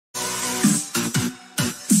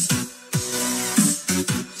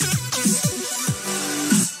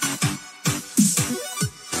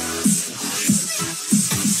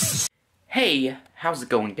How's it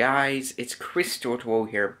going, guys? It's Chris Tortuo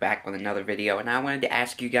here, back with another video, and I wanted to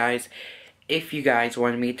ask you guys if you guys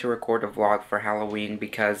wanted me to record a vlog for Halloween,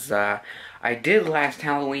 because I did last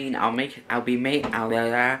Halloween. I'll make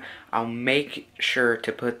sure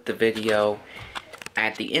to put the video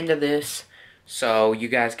at the end of this, so you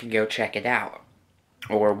guys can go check it out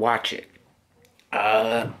or watch it.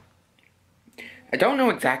 I don't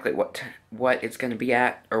know exactly what it's gonna be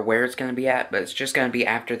at or where it's gonna be at, but it's just gonna be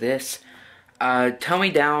after this. Tell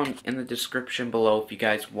me down in the description below if you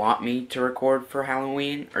guys want me to record for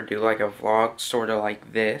Halloween or do like a vlog sort of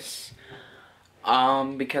like this.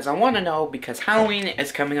 Because I want to know, because Halloween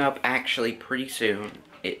is coming up actually pretty soon.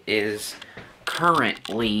 It is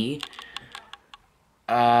currently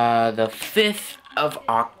the 5th of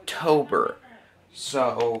October.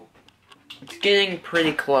 So it's getting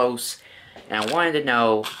pretty close, and I wanted to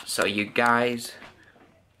know, so you guys,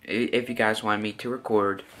 if you guys want me to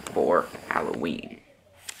record for Halloween.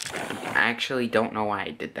 I actually don't know why I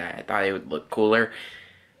did that. I thought it would look cooler,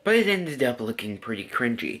 but it ended up looking pretty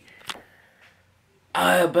cringy.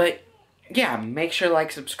 But yeah, make sure to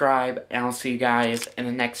like, subscribe, and I'll see you guys in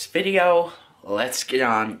the next video. Let's get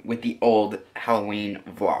on with the old Halloween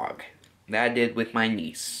vlog that I did with my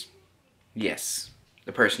niece. Yes,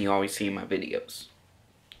 the person you always see in my videos.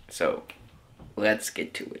 So, let's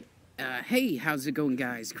get to it. Hey, how's it going,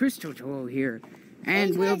 guys? Chris Tortuo here,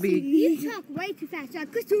 and we'll be... You talk way too fast.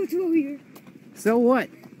 Chris Tortuo here. So what?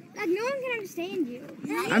 Like, no one can understand you.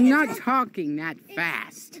 I'm not talking that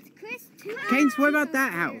fast. It's Chris too. Cadence, what about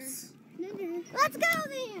that house? Let's go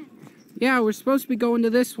then. Yeah, we're supposed to be going to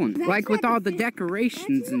this one. That's like with not all the offen-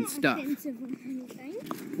 decorations That's and not stuff. offensive or anything.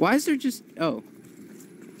 Why is there just... Oh.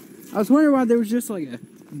 I was wondering why there was just like a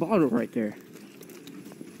bottle right there.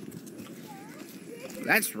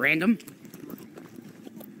 That's random.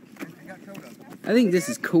 I think this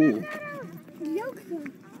is cool.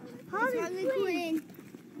 Harley Quinn.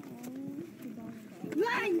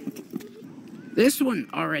 Run. This one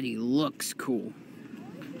already looks cool.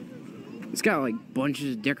 It's got like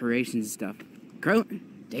bunches of decorations and stuff.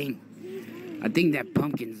 Dang. I think that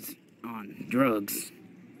pumpkin's on drugs.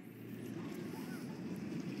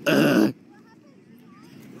 Ugh.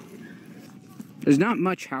 There's not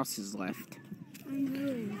much houses left. I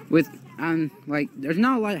know. With, like, there's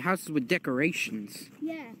not a lot of houses with decorations.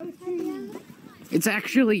 Yeah. It's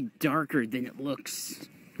actually darker than it looks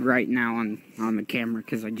right now on the camera,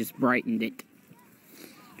 because I just brightened it.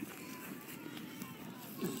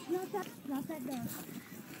 Not that dark.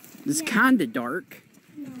 It's kinda dark.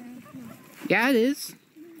 No. Yeah, it is.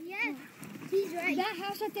 Yeah. He's right. That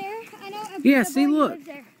house right there, I know. Yeah, see, look.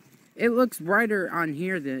 It looks brighter on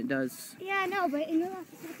here than it does. Yeah, I know, but in real life,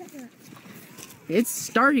 it's not that dark. It's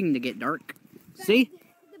starting to get dark. See?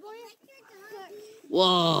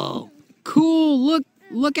 Whoa. Cool.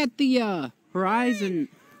 Look at the horizon.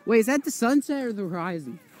 Wait, is that the sunset or the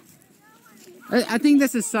horizon? I think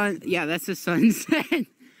that's the sun. Yeah, that's the sunset.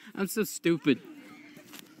 I'm so stupid.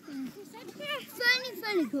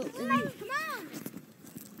 Funny, cool. Come on.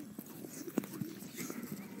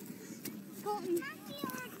 Colton.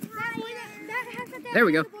 There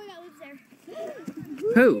we go. The boy that lives there.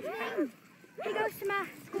 Who? He goes to my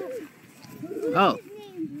school. Oh. What's his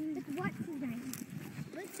name? What's his name?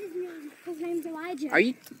 What's his name? His name's Elijah. Are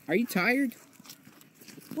you tired?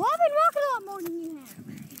 Well, I've been walking a lot more than you have.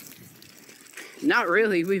 Not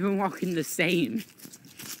really. We've been walking the same.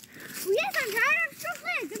 Well, yes, I'm tired. I have short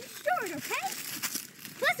legs. I'm short, okay?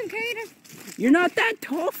 Plus, I'm carrying a... You're not that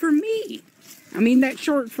tall for me. I mean, that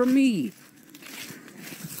short for me.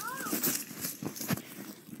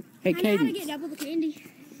 Hey, I know how to Cadence. get double the candy.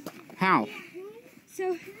 How?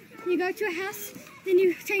 So, you go to a house, then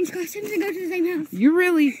you change costumes and go to the same house. You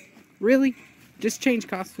really, just change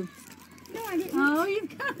costumes. No, I didn't. Oh,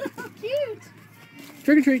 you've got so cute.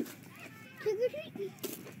 Trick or treat. Trick or treat.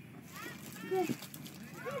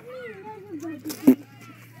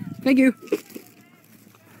 Thank you.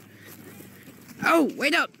 Oh,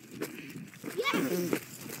 wait up. Yeah.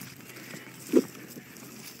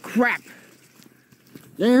 Crap.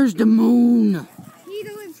 There's the moon. He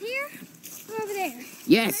either lives here or over there.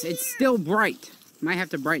 Yes, it's still bright. Might have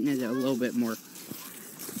to brighten it a little bit more.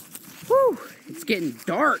 Whew, it's getting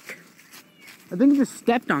dark. I think I just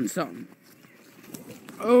stepped on something.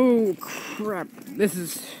 Oh, crap. This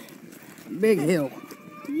is a big hill.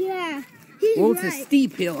 Yeah. He's Well, right. it's a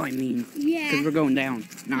steep hill, I mean. Yeah. Because we're going down,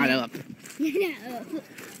 not up. Yeah, up.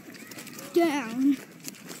 Down.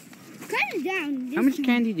 Kind of down. How much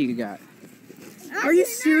candy do you got? Are you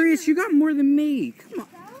serious? You got more than me. Come on.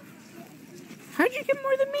 How'd you get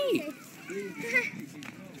more than me?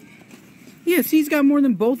 Yes, he's got more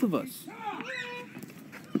than both of us.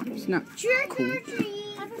 It's not Trick cool. or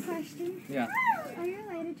treat. I have a question. Yeah. Are you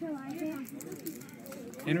related to Elijah?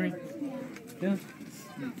 Henry? Yeah.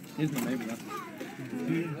 He's my neighbor, though.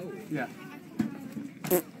 Yeah.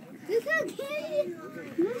 Look how candy.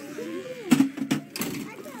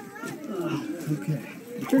 Okay.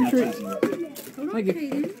 Trick or treat. Thank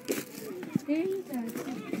you.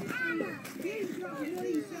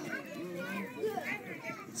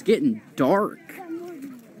 It's getting dark.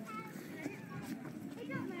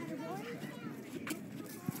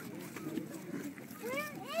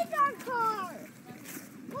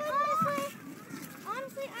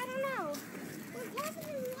 Honestly, I don't know. We're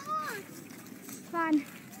possibly lost. Fine.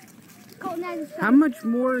 Colton has his phone. How much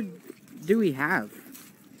more do we have?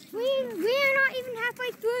 We are not even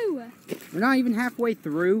halfway through. We're not even halfway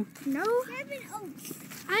through. No. 7 Oaks.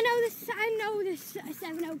 I know this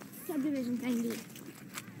 7 Oaks subdivision thing, dude.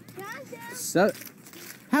 So,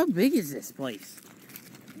 how big is this place?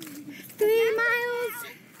 3 miles.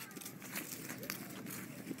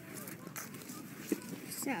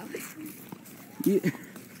 So.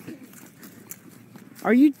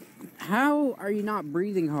 How are you not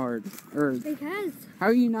breathing hard? Or Because how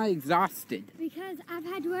are you not exhausted? I've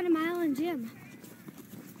had to run a mile in gym.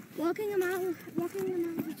 Walking a mile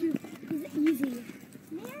with you is easy.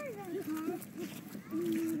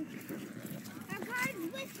 Our car's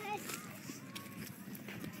with us.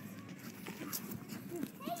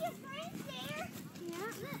 Hey, your friend's there.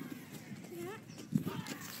 Yeah. Look.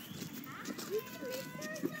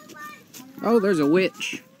 Oh, there's a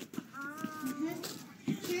witch.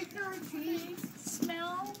 Trick or treat.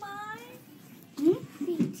 Smell my...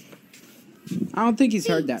 Feet. I don't think he's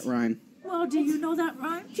heard that rhyme. Well, do you know that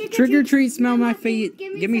rhyme? Trick or treat, smell my feet.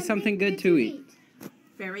 Give me something good to eat.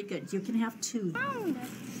 Very good. You can have 2.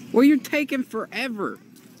 Well, you're taking forever.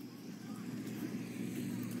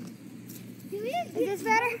 Is this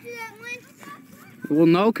better? Well,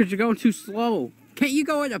 no, because you're going too slow. Can't you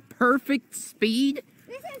go at a perfect speed?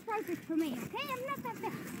 This is perfect for me, okay? I'm not that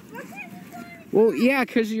fast. Well, yeah,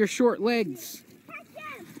 because of your short legs.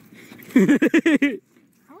 I'll hit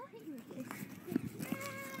you with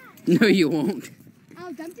this. No, you won't.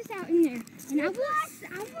 I'll dump this out in there, and I will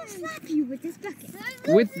slap you with this bucket.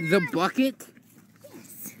 With the bucket?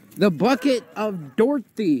 Yes. The bucket of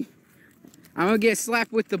Dorothy. I'm going to get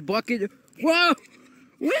slapped with the bucket. Whoa!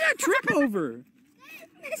 What did I trip over?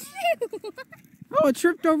 My shoe. Oh, I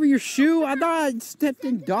tripped over your shoe? I thought I stepped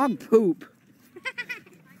in dog poop.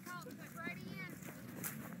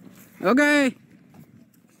 Okay.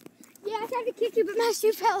 Yeah, I tried to kick you, but my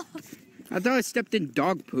shoe fell off. I thought I stepped in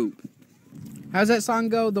dog poop. How's that song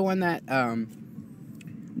go? The one that,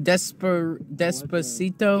 Despacito?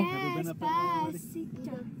 Despacito.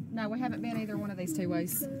 No, we haven't been either one of these 2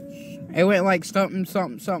 ways. It went like something,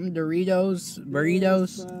 something, something, Doritos,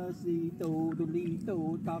 burritos.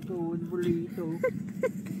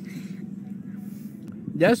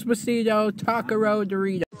 Despacito, Taco,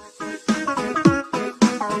 Doritos.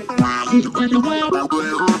 Wow.